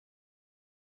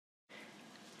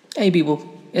Hey people,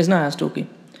 it's Nice talking.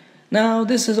 Now,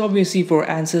 this is obviously for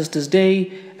Ancestors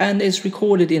Day and it's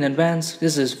recorded in advance.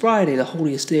 This is Friday, the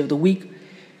holiest day of the week.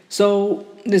 So,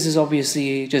 this is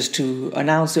obviously just to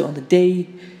announce it on the day.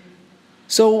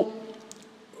 So,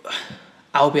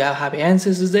 I hope you have Happy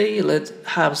Ancestors Day. Let's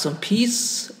have some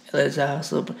peace. Let's have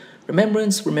some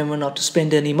remembrance. Remember not to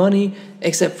spend any money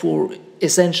except for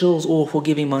essentials or for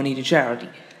giving money to charity.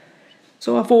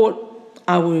 So, I thought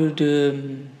I would.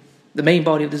 The main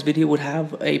body of this video would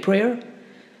have a prayer.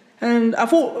 And I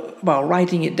thought about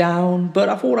writing it down, but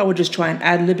I thought I would just try and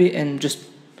ad-lib it and just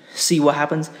see what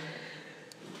happens.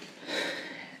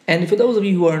 And for those of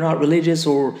you who are not religious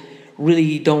or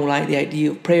really don't like the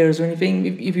idea of prayers or anything,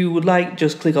 if you would like,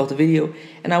 just click off the video.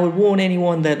 And I would warn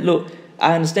anyone that, look,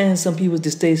 I understand some people's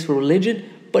distaste for religion,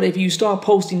 but if you start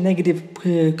posting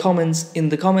negative comments in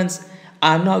the comments,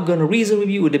 I'm not going to reason with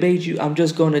you or debate you. I'm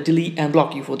just going to delete and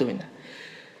block you for doing that.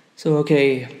 So,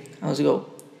 okay, how's it go?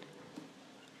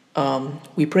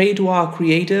 We pray to our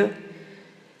Creator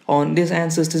on this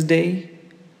Ancestors Day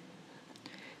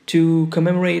to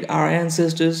commemorate our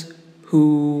ancestors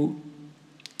who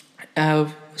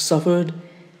have suffered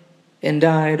and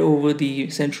died over the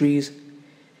centuries.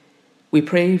 We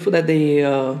pray for that they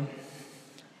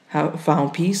have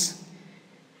found peace,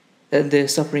 that their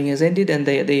suffering has ended, and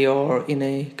they are in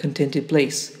a contented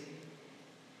place.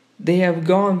 They have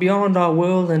gone beyond our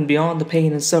world and beyond the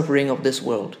pain and suffering of this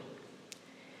world.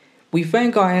 We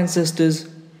thank our ancestors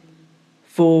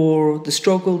for the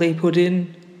struggle they put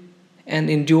in and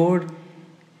endured,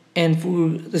 and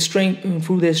through their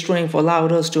strength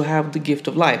allowed us to have the gift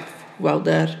of life. Without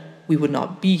that, we would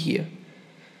not be here.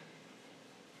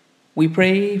 We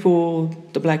pray for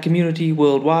the Black community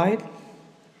worldwide.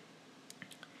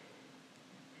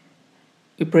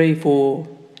 We pray for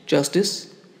justice.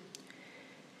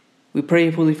 We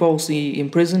pray for the falsely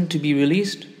imprisoned to be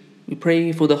released. We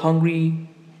pray for the hungry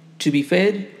to be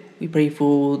fed. We pray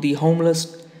for the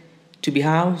homeless to be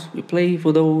housed. We pray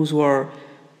for those who are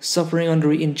suffering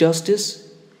under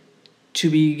injustice to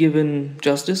be given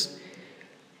justice.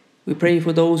 We pray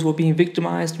for those who are being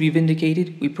victimized to be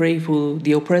vindicated. We pray for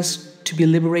the oppressed to be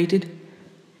liberated.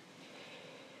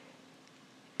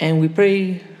 And we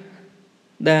pray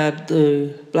that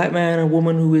the Black man or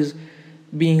woman who is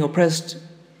being oppressed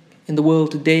in the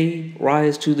world today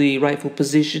rise to the rightful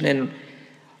position and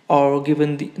are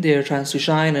given their chance to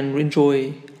shine and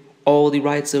enjoy all the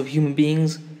rights of human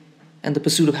beings and the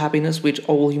pursuit of happiness which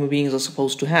all human beings are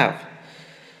supposed to have.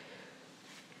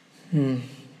 And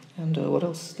what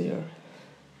else is there?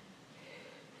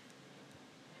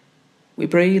 We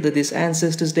pray that this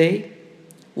Ancestors Day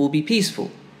will be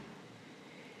peaceful.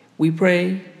 We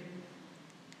pray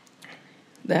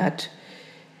that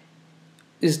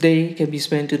this day can be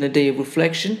spent in a day of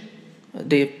reflection, a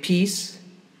day of peace,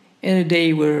 and a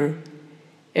day where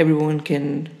everyone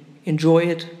can enjoy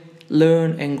it,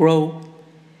 learn and grow,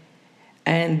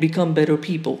 and become better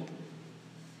people.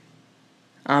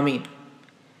 Amen.